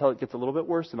until it gets a little bit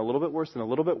worse and a little bit worse and a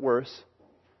little bit worse.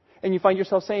 And you find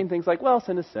yourself saying things like, well,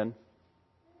 sin is sin.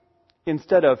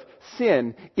 Instead of,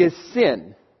 sin is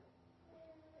sin.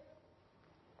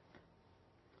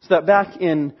 So that back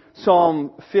in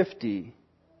Psalm 50,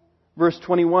 Verse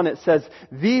 21, it says,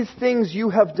 "These things you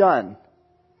have done,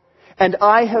 and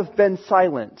I have been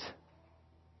silent.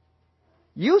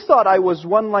 You thought I was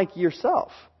one like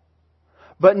yourself,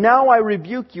 but now I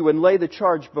rebuke you and lay the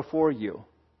charge before you."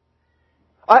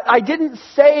 I didn't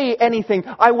say anything.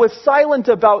 I was silent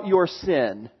about your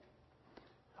sin.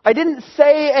 I didn't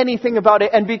say anything about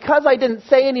it, and because I didn't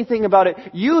say anything about it,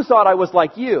 you thought I was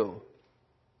like you.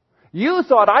 You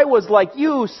thought I was like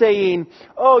you, saying,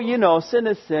 "Oh, sin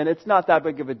is sin. It's not that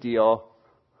big of a deal.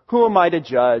 Who am I to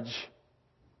judge?"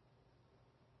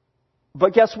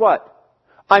 But guess what?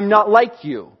 I'm not like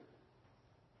you.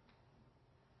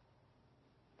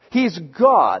 He's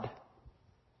God,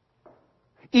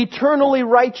 eternally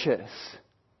righteous,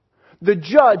 the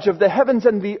judge of the heavens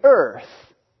and the earth.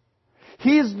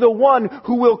 He's the one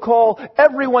who will call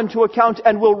everyone to account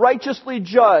and will righteously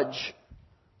judge,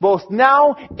 both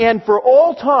now and for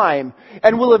all time,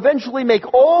 and will eventually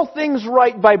make all things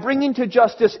right by bringing to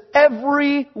justice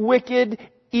every wicked,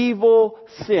 evil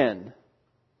sin.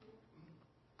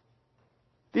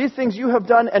 "These things you have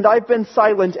done, and I've been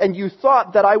silent, and you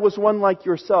thought that I was one like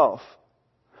yourself.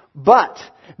 But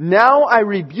now I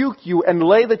rebuke you and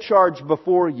lay the charge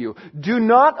before you. Do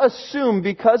not assume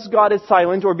because God is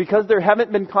silent or because there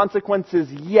haven't been consequences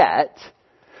yet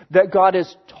that God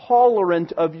is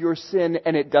tolerant of your sin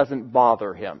and it doesn't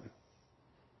bother Him.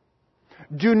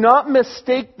 Do not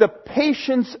mistake the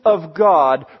patience of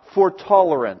God for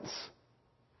tolerance.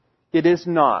 It is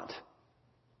not.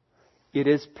 It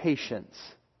is patience."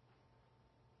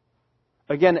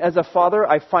 Again, as a father,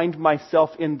 I find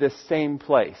myself in this same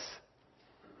place.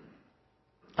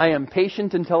 I am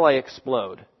patient until I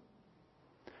explode.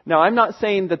 Now, I'm not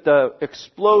saying that the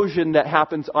explosion that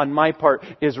happens on my part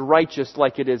is righteous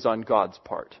like it is on God's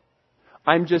part.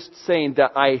 I'm just saying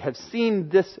that I have seen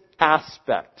this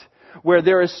aspect where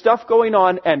there is stuff going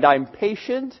on and I'm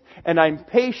patient and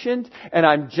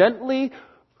I'm gently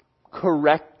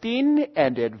correcting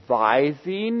and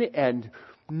advising and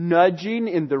nudging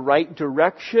in the right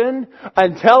direction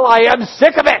until I am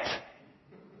sick of it.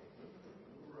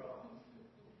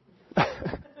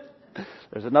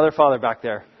 There's another father back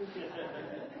there.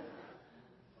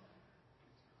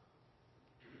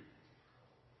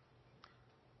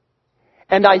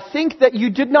 And I think that you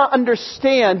did not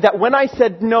understand that when I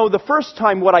said no the first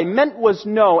time, what I meant was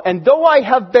no. And though I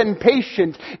have been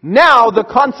patient, now the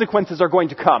consequences are going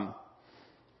to come.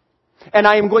 And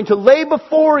I am going to lay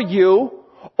before you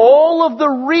all of the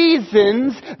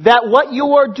reasons that what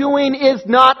you are doing is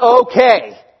not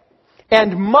okay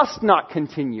and must not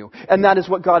continue. And that is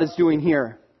what God is doing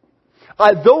here.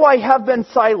 Though I have been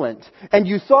silent, and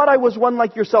you thought I was one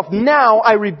like yourself, now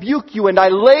I rebuke you and I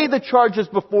lay the charges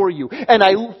before you. And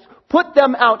I put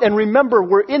them out. And remember,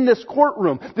 we're in this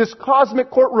courtroom, this cosmic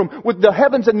courtroom with the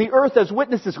heavens and the earth as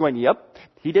witnesses going, "Yep,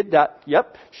 he did that.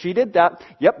 Yep, she did that.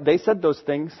 Yep, they said those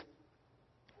things.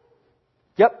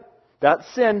 Yep. That's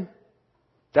sin.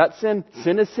 That's sin.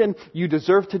 Sin is sin. You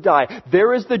deserve to die.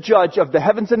 There is the judge of the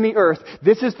heavens and the earth.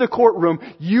 This is the courtroom.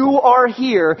 You are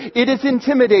here. It is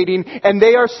intimidating. And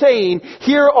they are saying,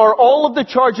 here are all of the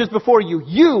charges before you.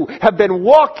 You have been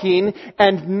walking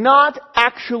and not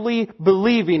actually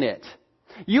believing it.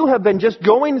 You have been just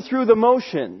going through the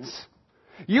motions.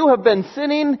 You have been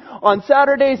sinning on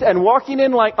Saturdays and walking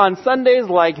in like on Sundays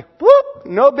like, whoop,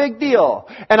 no big deal.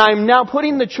 And I'm now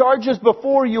putting the charges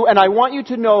before you, and I want you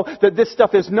to know that this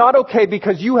stuff is not okay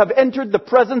because you have entered the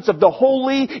presence of the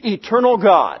holy, eternal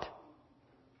God.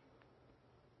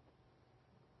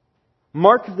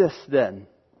 Mark this then,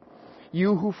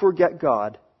 you who forget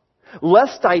God,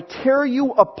 lest I tear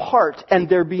you apart and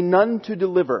there be none to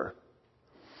deliver.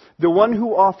 The one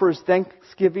who offers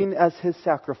thanksgiving as his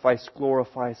sacrifice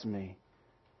glorifies me.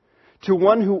 To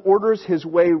one who orders his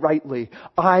way rightly,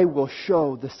 I will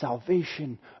show the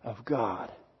salvation of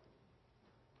God.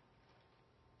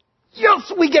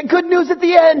 Yes, we get good news at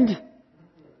the end.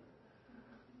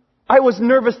 I was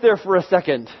nervous there for a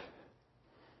second.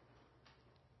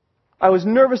 I was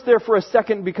nervous there for a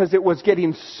second because it was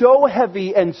getting so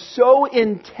heavy and so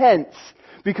intense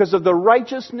because of the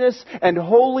righteousness and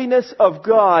holiness of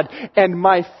God and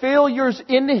my failures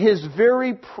in His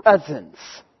very presence.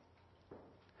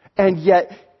 And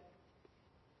yet,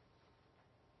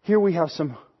 here we have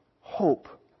some hope.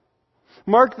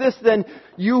 Mark this then,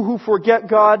 you who forget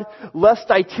God, lest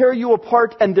I tear you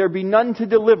apart and there be none to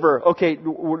deliver. Okay,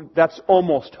 that's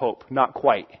almost hope, not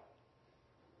quite.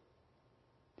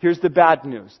 Here's the bad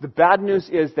news. The bad news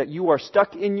is that you are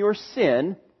stuck in your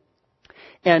sin,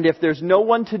 and if there's no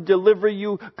one to deliver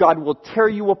you, God will tear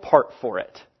you apart for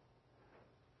it.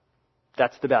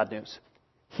 That's the bad news.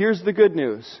 Here's the good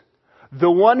news.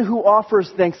 The one who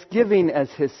offers thanksgiving as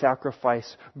his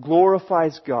sacrifice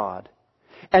glorifies God.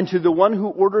 And to the one who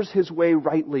orders his way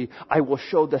rightly, I will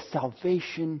show the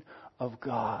salvation of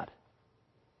God.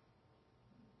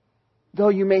 Though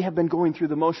you may have been going through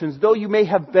the motions, though you may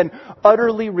have been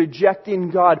utterly rejecting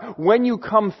God, when you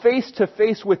come face to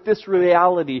face with this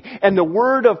reality, and the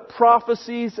word of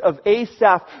prophecies of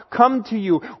Asaph come to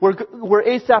you, where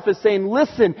Asaph is saying,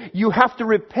 listen, you have to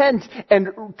repent and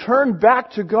turn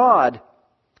back to God.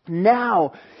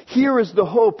 Now, here is the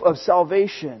hope of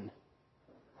salvation.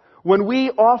 When we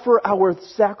offer our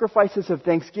sacrifices of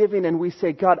thanksgiving and we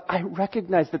say, God, I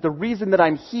recognize that the reason that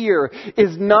I'm here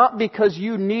is not because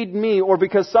you need me or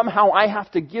because somehow I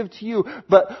have to give to you,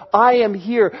 but I am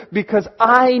here because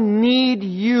I need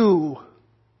you.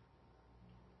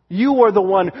 You are the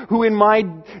one who in my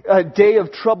day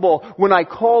of trouble, when I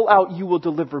call out, you will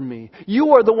deliver me.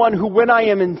 You are the one who, when I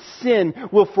am in sin,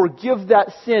 will forgive that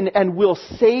sin and will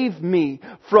save me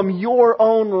from your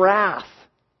own wrath.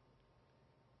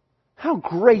 How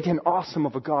great and awesome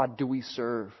of a God do we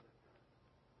serve?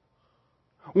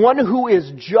 One who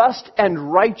is just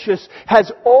and righteous,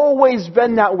 has always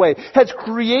been that way, has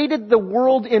created the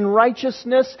world in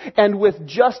righteousness and with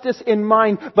justice in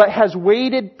mind, but has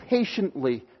waited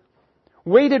patiently.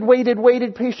 Waited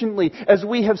patiently as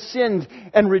we have sinned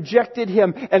and rejected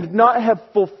Him and not have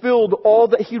fulfilled all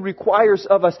that He requires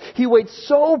of us. He waits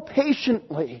so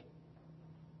patiently.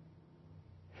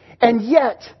 And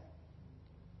yet,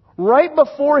 right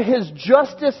before His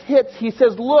justice hits, He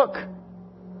says, look,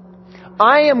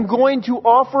 I am going to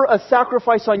offer a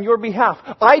sacrifice on your behalf.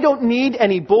 I don't need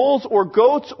any bulls or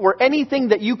goats or anything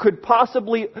that you could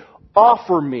possibly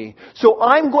offer me. So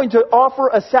I'm going to offer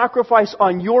a sacrifice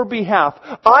on your behalf.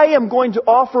 I am going to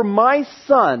offer my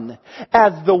Son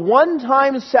as the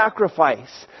one-time sacrifice,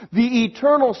 the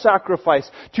eternal sacrifice,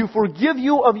 to forgive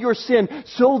you of your sin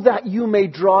so that you may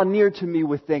draw near to me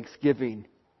with thanksgiving.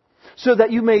 So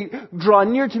that you may draw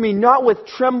near to me not with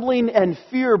trembling and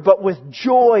fear, but with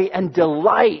joy and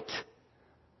delight.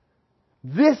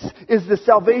 This is the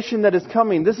salvation that is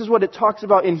coming. This is what it talks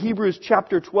about in Hebrews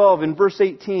chapter 12 and verse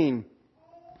 18.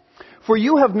 For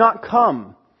you have not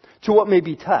come to what may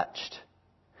be touched,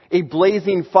 a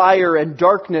blazing fire and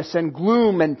darkness and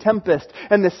gloom and tempest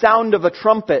and the sound of a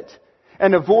trumpet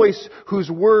and a voice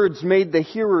whose words made the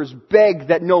hearers beg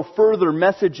that no further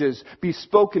messages be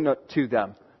spoken to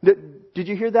them. Did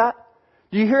you hear that?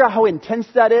 Do you hear how intense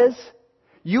that is?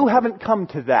 You haven't come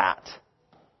to that.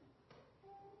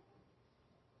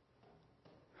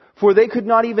 For they could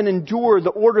not even endure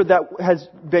the order that has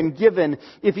been given.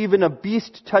 If even a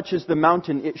beast touches the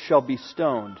mountain, it shall be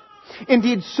stoned.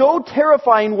 Indeed, so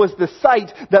terrifying was the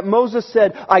sight that Moses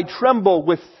said, I tremble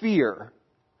with fear.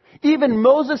 Even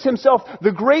Moses himself,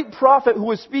 the great prophet who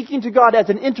was speaking to God as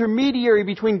an intermediary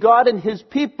between God and His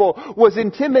people, was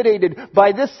intimidated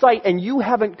by this sight, and you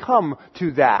haven't come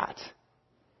to that.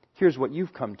 Here's what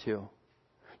you've come to.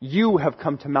 You have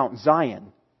come to Mount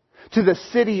Zion, to the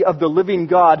city of the living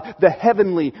God, the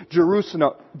heavenly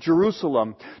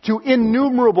Jerusalem, to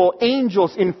innumerable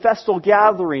angels in festal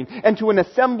gathering, and to an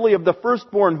assembly of the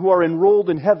firstborn who are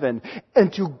enrolled in heaven,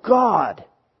 and to God,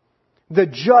 the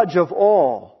judge of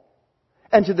all,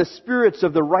 and to the spirits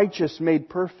of the righteous made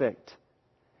perfect,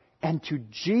 and to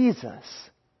Jesus,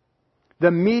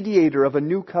 the mediator of a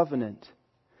new covenant,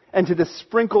 and to the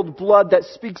sprinkled blood that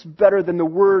speaks better than the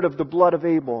word of the blood of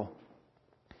Abel.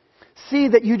 See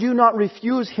that you do not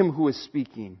refuse Him who is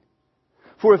speaking.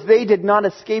 For if they did not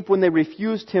escape when they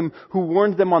refused Him who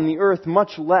warned them on the earth,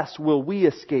 much less will we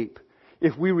escape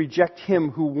if we reject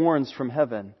Him who warns from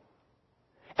heaven.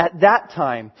 At that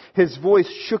time, His voice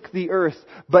shook the earth,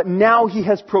 but now He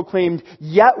has proclaimed,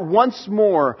 yet once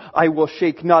more I will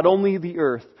shake not only the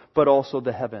earth, but also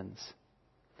the heavens.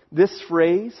 This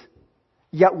phrase,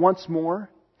 yet once more,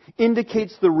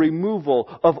 indicates the removal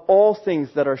of all things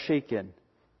that are shaken.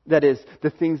 That is,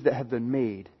 the things that have been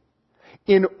made.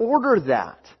 In order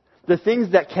that the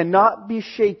things that cannot be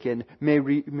shaken may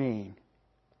remain.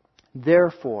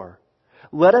 Therefore,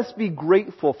 let us be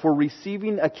grateful for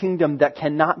receiving a kingdom that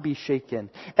cannot be shaken.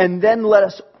 And then let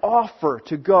us offer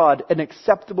to God an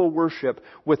acceptable worship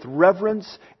with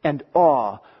reverence and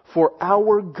awe, for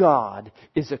our God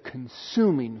is a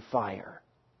consuming fire.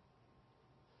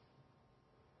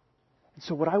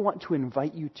 So what I want to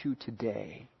invite you to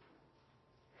today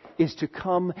is to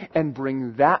come and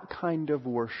bring that kind of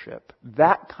worship,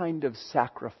 that kind of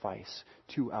sacrifice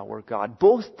to our God,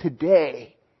 both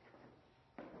today,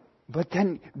 but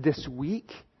then this week,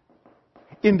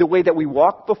 in the way that we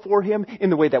walk before Him, in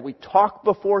the way that we talk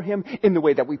before Him, in the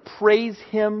way that we praise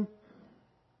Him.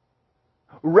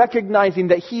 recognizing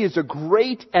that He is a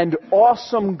great and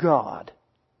awesome God.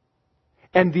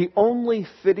 And the only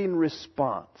fitting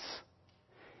response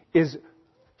is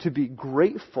to be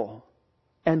grateful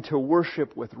and to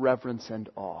worship with reverence and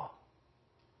awe.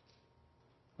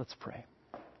 Let's pray.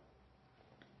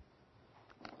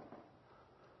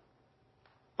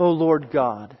 O Lord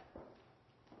God,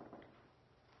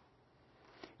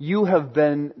 You have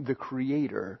been the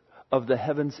creator of the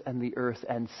heavens and the earth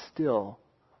and still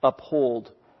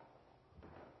uphold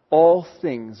all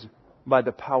things by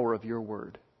the power of Your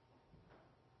word.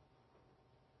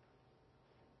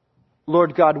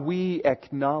 Lord God, we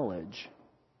acknowledge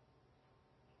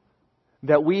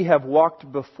that we have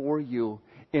walked before You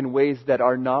in ways that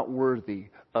are not worthy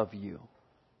of You.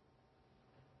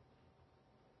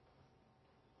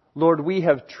 Lord, we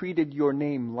have treated Your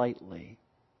name lightly.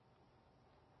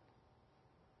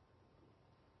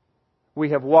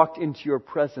 We have walked into Your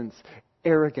presence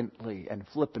arrogantly and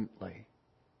flippantly.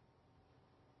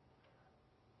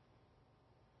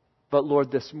 But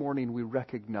Lord, this morning we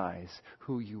recognize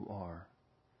who You are.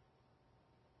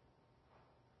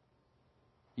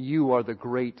 You are the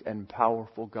great and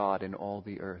powerful God in all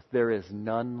the earth. There is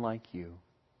none like You.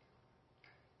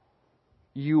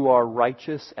 You are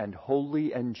righteous and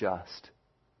holy and just,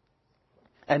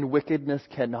 and wickedness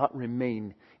cannot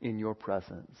remain in Your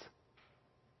presence.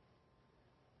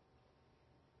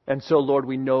 And so, Lord,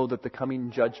 we know that the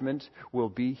coming judgment will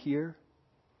be here.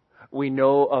 We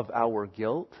know of our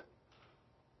guilt,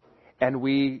 and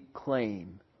we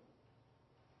claim,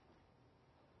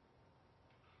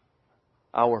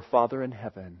 Our Father in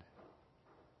heaven,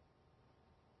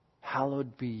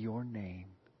 hallowed be Your name.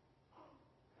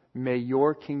 May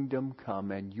Your kingdom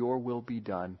come and Your will be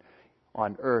done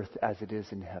on earth as it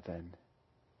is in heaven.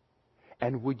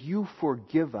 And would You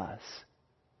forgive us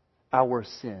our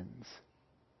sins?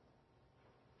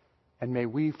 And may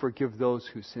we forgive those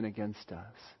who sin against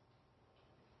us.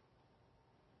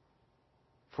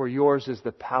 For Yours is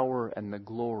the power and the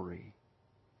glory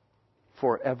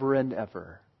forever and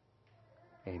ever.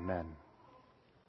 Amen.